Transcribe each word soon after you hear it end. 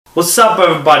What's up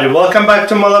everybody, welcome back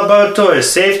to my laboratory.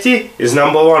 Safety is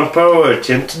 #1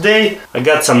 priority, and today I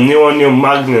got some new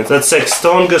magnets. That's like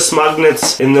strongest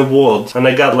magnets in the world, and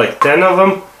I got like 10 of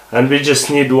them, and we just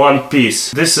need one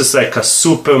piece. This is like a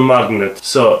super magnet,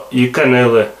 so you can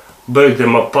really break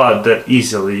them apart that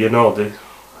easily, you know, they're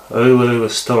really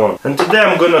strong. And today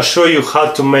I'm gonna show you how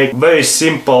to make very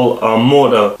simple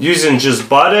motor using just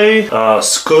battery,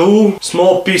 screw,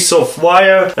 small piece of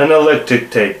wire and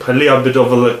electric tape, a little bit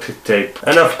of electric tape,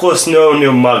 and of course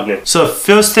new magnet. So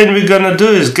first thing we're gonna do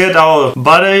is get our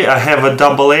battery. I have a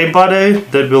AA battery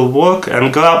that will work,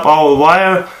 and grab our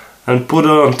wire and put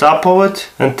it on top of it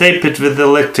and tape it with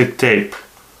electric tape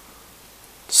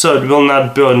so it will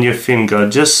not burn your finger.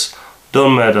 Just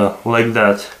don't matter, like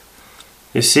that.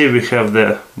 You see, we have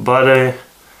the battery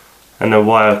and a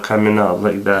wire coming out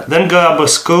like that. Then grab a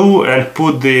screw and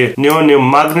put the new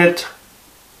magnet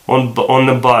on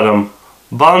the bottom.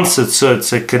 Bounce it so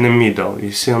it's like in the middle.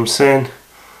 You see what I'm saying?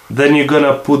 Then you're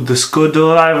gonna put the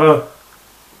screwdriver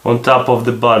on top of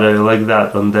the battery like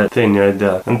that, on that thing right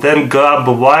there. And then grab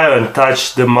a wire and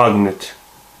touch the magnet.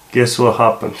 Guess what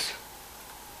happens?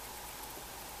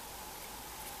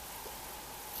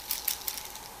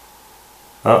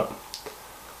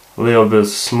 Little bit of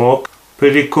smoke.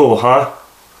 Pretty cool, huh?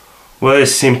 Very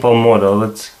simple model.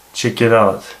 Let's check it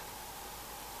out.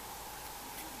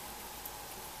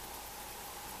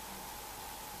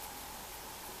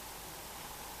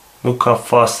 Look how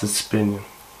fast it's spinning.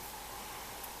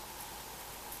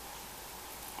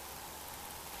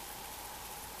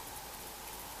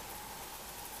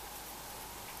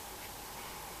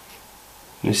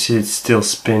 You see, it's still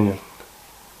spinning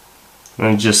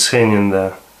and just hanging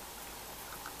there.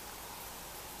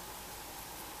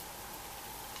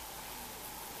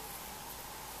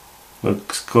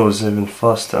 Look, it goes even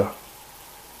faster.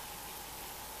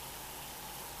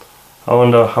 I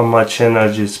wonder how much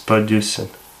energy it's producing.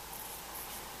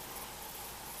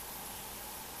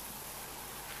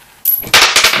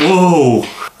 Whoa!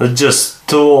 It just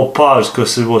tore apart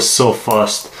because it was so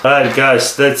fast. Alright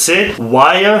guys, that's it.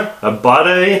 Wire, a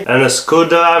battery, and a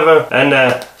screwdriver, and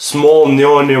a small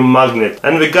new magnet.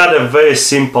 And we got a very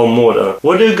simple motor.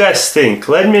 What do you guys think?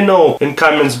 Let me know in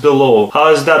comments below.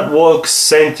 How does that work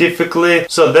scientifically?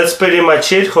 So that's pretty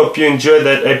much it. Hope you enjoyed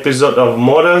that episode of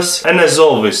motors. And as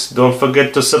always, don't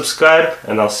forget to subscribe,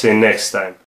 and I'll see you next time.